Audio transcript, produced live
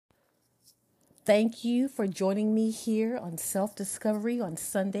Thank you for joining me here on Self Discovery on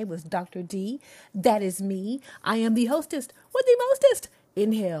Sunday with Dr. D. That is me. I am the hostess with the mostest.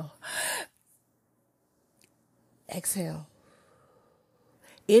 Inhale, exhale,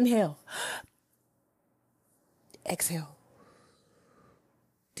 inhale, exhale.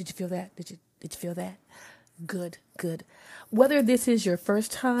 Did you feel that? Did you feel that? Good, good. Whether this is your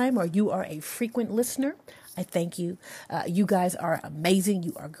first time or you are a frequent listener, I thank you. You guys are amazing.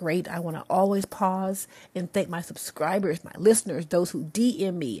 You are great. I want to always pause and thank my subscribers, my listeners, those who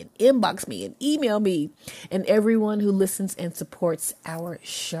DM me and inbox me and email me, and everyone who listens and supports our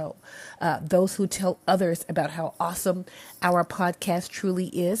show. Those who tell others about how awesome our podcast truly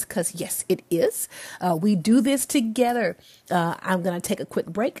is, because yes, it is. We do this together. I'm going to take a quick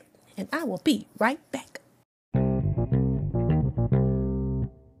break and I will be right back.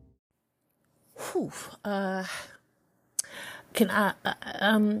 Whew. Can I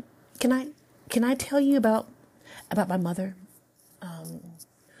can I tell you about my mother?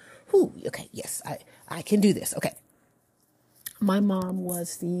 Okay, yes, I can do this. Okay. My mom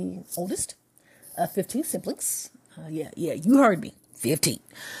was the oldest of 15 siblings. Yeah, you heard me. 15.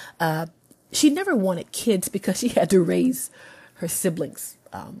 She never wanted kids because she had to raise her siblings.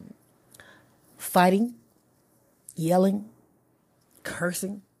 Fighting, yelling,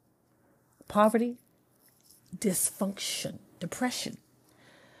 cursing, poverty, dysfunction, depression,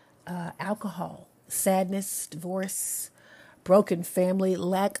 alcohol, sadness, divorce, broken family,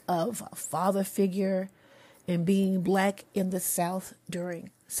 lack of a father figure, and being black in the South during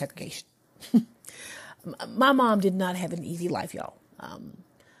segregation. My mom did not have an easy life, y'all.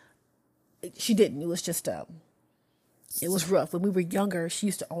 She didn't. It was just, it was rough. When we were younger, she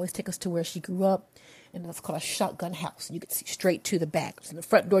used to always take us to where she grew up, and it was called a shotgun house. You could see straight to the back, from the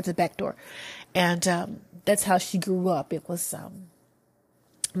front door to the back door. And that's how she grew up. It was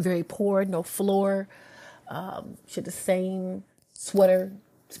very poor, no floor. She had the same sweater,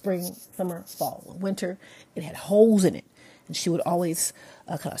 spring, summer, fall, winter. It had holes in it. And she would always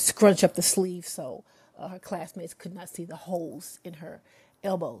kind of scrunch up the sleeve so her classmates could not see the holes in her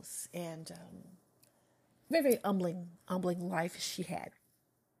elbows. And very, very humbling life she had.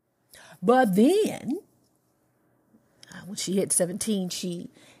 But then, when she hit 17, she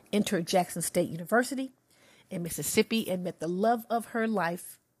entered Jackson State University in Mississippi and met the love of her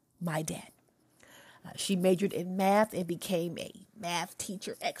life, my dad. She majored in math and became a math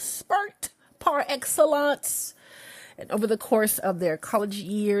teacher expert par excellence. And over the course of their college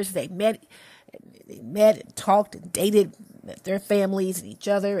years, they met and talked and dated, met their families and each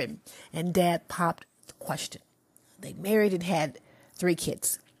other, and Dad popped the question. They married and had 3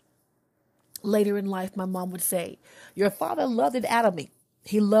 kids. Later in life, my mom would say, "Your father loved it out of me.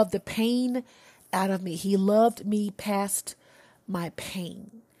 He loved the pain out of me. He loved me past my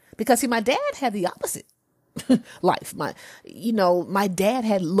pain." Because see, my dad had the opposite life. My dad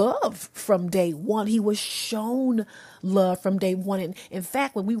had love from day one. He was shown love from day one. And in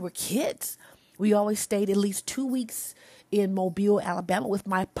fact, when we were kids, we always stayed at least 2 weeks in Mobile, Alabama with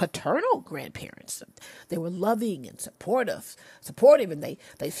my paternal grandparents. They were loving and supportive, and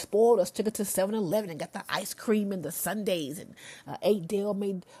they spoiled us, took us to 7-Eleven and got the ice cream and the sundaes and ate Dale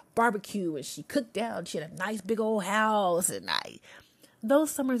made barbecue, and she cooked out. She had a nice big old house, and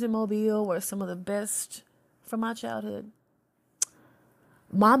those summers in Mobile were some of the best from my childhood.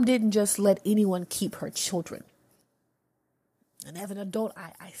 Mom didn't just let anyone keep her children. And as an adult,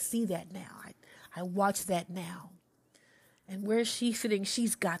 I see that now. I watch that now. And where she's sitting,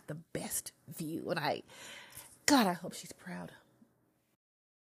 she's got the best view. And I hope she's proud.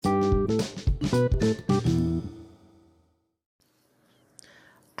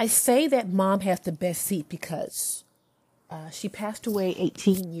 I say that Mom has the best seat because she passed away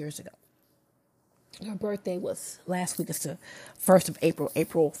 18 years ago. Her birthday was last week. It's the 1st of April.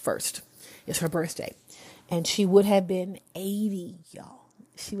 April 1st is her birthday. And she would have been 80, y'all.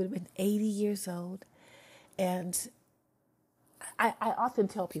 She would have been 80 years old. And I often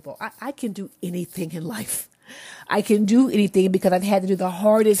tell people, I can do anything in life. I can do anything because I've had to do the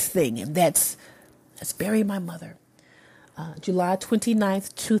hardest thing, and that's bury my mother. July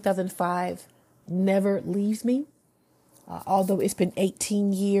 29th, 2005, never leaves me. Although it's been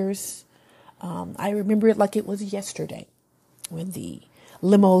 18 years, I remember it like it was yesterday when the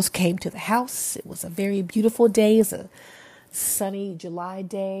limos came to the house. It was a very beautiful day. It's a sunny July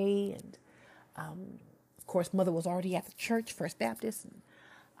day, and of course, Mother was already at the church, First Baptist, and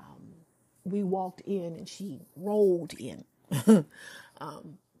we walked in, and she rolled in, and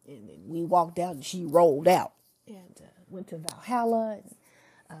then we walked out, and she rolled out, and went to Valhalla, and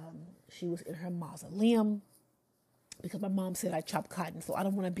she was in her mausoleum because my mom said I chop cotton, so I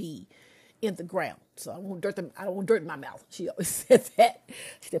don't want to be in the ground. So I don't want dirt in my mouth. She always said that.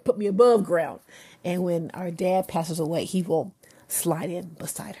 She said, put me above ground. And when our dad passes away, he will slide in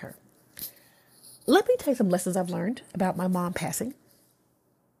beside her. Let me tell you some lessons I've learned about my mom passing.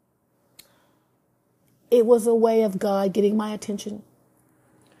 It was a way of God getting my attention.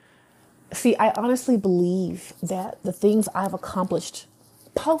 See, I honestly believe that the things I've accomplished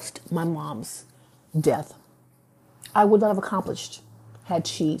post my mom's death, I would not have accomplished had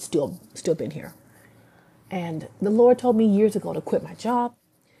she still been here. And the Lord told me years ago to quit my job.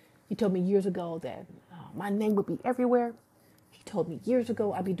 He told me years ago that my name would be everywhere. He told me years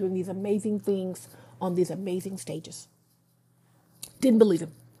ago I'd be doing these amazing things on these amazing stages. Didn't believe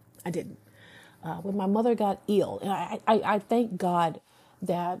him. I didn't. When my mother got ill, and I thank God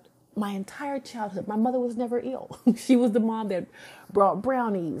that my entire childhood, my mother was never ill. She was the mom that brought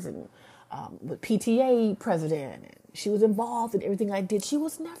brownies and was PTA president. And she was involved in everything I did. She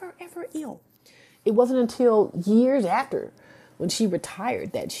was never, ever ill. It wasn't until years after, when she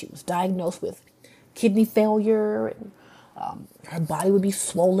retired, that she was diagnosed with kidney failure. And her body would be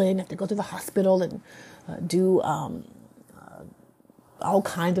swollen, have to go to the hospital and do all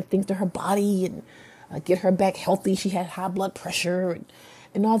kinds of things to her body and get her back healthy. She had high blood pressure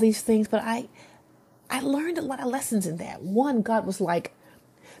and all these things. But I learned a lot of lessons in that. One, God was like,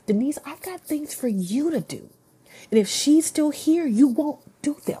 Denise, I've got things for you to do. And if she's still here, you won't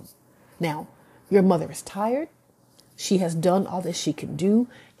do them. Now, your mother is tired. She has done all that she can do,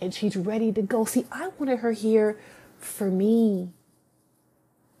 and she's ready to go. See, I wanted her here for me.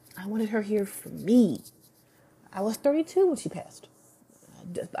 I wanted her here for me. I was 32 when she passed.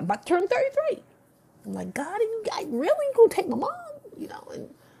 I'm about to turn 33. I'm like, God, I really gonna take my mom? You know,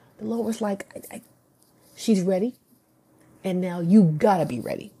 and the Lord was like, she's ready. And now you gotta be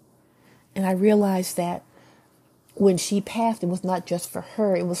ready. And I realized that when she passed, it was not just for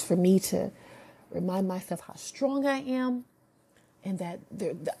her. It was for me to remind myself how strong I am and that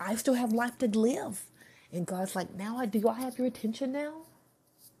I still have life to live. And God's like, now I have your attention now?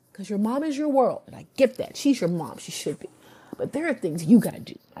 Because your mom is your world. And I get that. She's your mom. She should be. But there are things you got to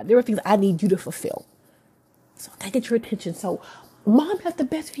do. There are things I need you to fulfill. So I get your attention. So mom has the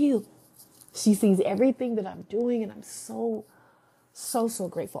best view. She sees everything that I'm doing. And I'm so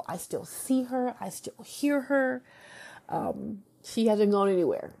grateful. I still see her. I still hear her. She hasn't gone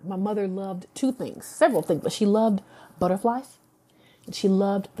anywhere. My mother loved several things, but she loved butterflies and she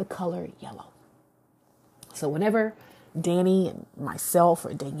loved the color yellow. So whenever Danny and myself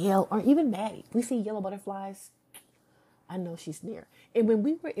or Danielle or even Maddie, we see yellow butterflies, I know she's near. And when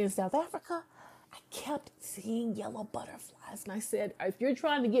we were in South Africa, I kept seeing yellow butterflies. And I said, if you're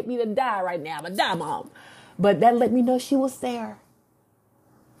trying to get me to die right now, I'm going to die, Mom. But that let me know she was there.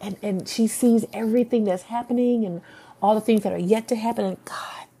 And she sees everything that's happening and all the things that are yet to happen. And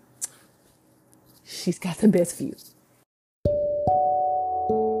God, she's got the best view.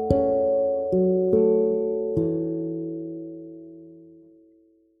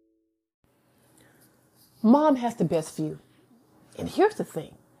 Mom has the best view. And here's the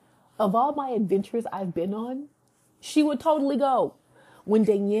thing. Of all my adventures I've been on, she would totally go. When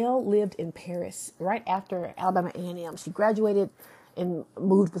Danielle lived in Paris, right after Alabama A&M, she graduated and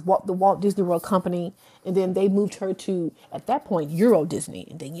moved with the Walt Disney World Company. And then they moved her to, at that point, Euro Disney.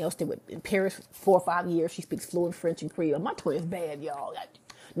 And Danielle stayed in Paris 4 or 5 years. She speaks fluent French and Creole. My twin's bad, y'all.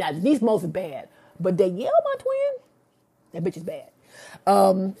 Now, Denise Mose is bad. But Danielle, my twin, that bitch is bad.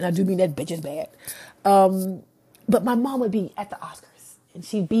 And I do mean that bitch is bad. But my mom would be at the Oscars. And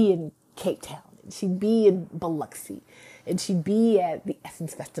she'd be in Cape Town. And she'd be in Biloxi. And she'd be at the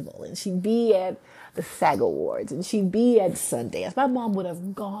Essence Festival. And she'd be at the SAG Awards. And she'd be at Sundance. My mom would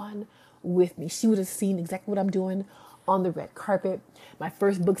have gone with me. She would have seen exactly what I'm doing on the red carpet. My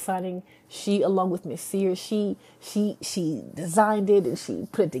first book signing, she, along with Miss Sears, she designed it and she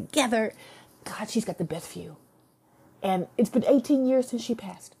put it together. God, she's got the best view. And it's been 18 years since she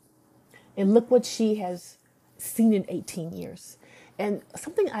passed. And look what she has seen in 18 years. And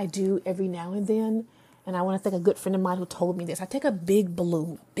something I do every now and then, and I want to thank a good friend of mine who told me this. I take a big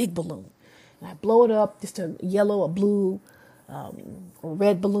balloon, and I blow it up, just a yellow, a blue, or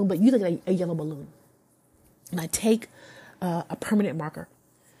red balloon, but usually a yellow balloon. And I take a permanent marker,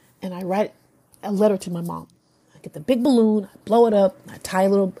 and I write a letter to my mom. I get the big balloon, I blow it up, I tie a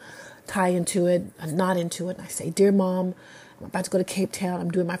little tie into it, a knot into it, and I say, "Dear Mom, I'm about to go to Cape Town.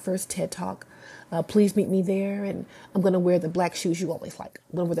 I'm doing my first TED Talk. Please meet me there, and I'm going to wear the black shoes you always like.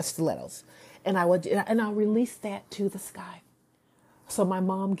 I'm going to wear the stilettos." And I'll release that to the sky. So my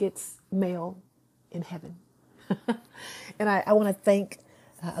mom gets mail in heaven. And I want to thank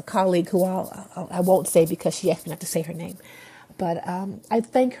a colleague who I won't say because she asked me not to say her name. But I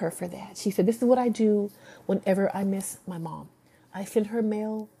thank her for that. She said, this is what I do whenever I miss my mom. I send her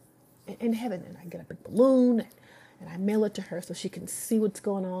mail in heaven, and I get a big balloon, and I mail it to her so she can see what's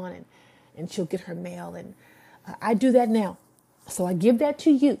going on, and she'll get her mail. And I do that now. So I give that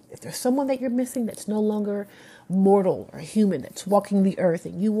to you. If there's someone that you're missing that's no longer mortal or human, that's walking the earth,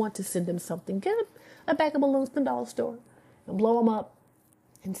 and you want to send them something, get a bag of balloons from the dollar store and blow them up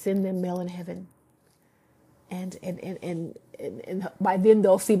and send them mail in heaven. And by then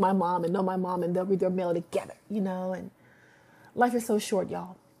they'll see my mom and know my mom, and they'll read their mail together, and life is so short,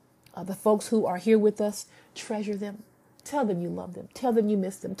 y'all. The folks who are here with us, treasure them. Tell them you love them. Tell them you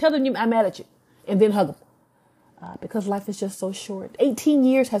miss them. Tell them I'm mad at you, and then hug them. Because life is just so short. 18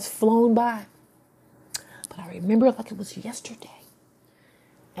 years has flown by, but I remember it like it was yesterday.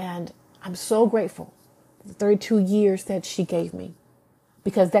 And I'm so grateful for the 32 years that she gave me,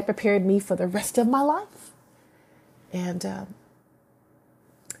 because that prepared me for the rest of my life. And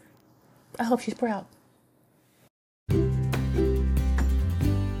I hope she's proud.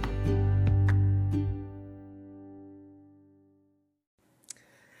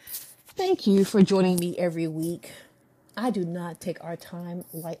 Thank you for joining me every week. I do not take our time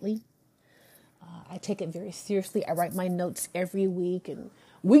lightly. I take it very seriously. I write my notes every week and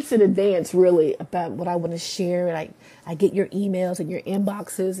weeks in advance, really, about what I want to share. And I get your emails and your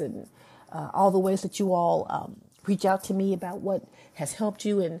inboxes and all the ways that you all reach out to me about what has helped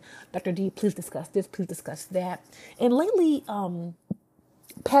you. And Dr. D, please discuss this, please discuss that. And lately,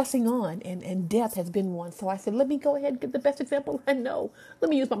 passing on and death has been one. So I said, let me go ahead and get the best example I know. Let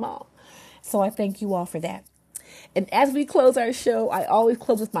me use my mom. So I thank you all for that. And as we close our show, I always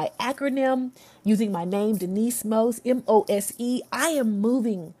close with my acronym using my name, Denise Mose, M-O-S-E. I am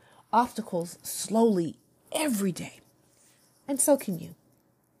moving obstacles slowly every day. And so can you.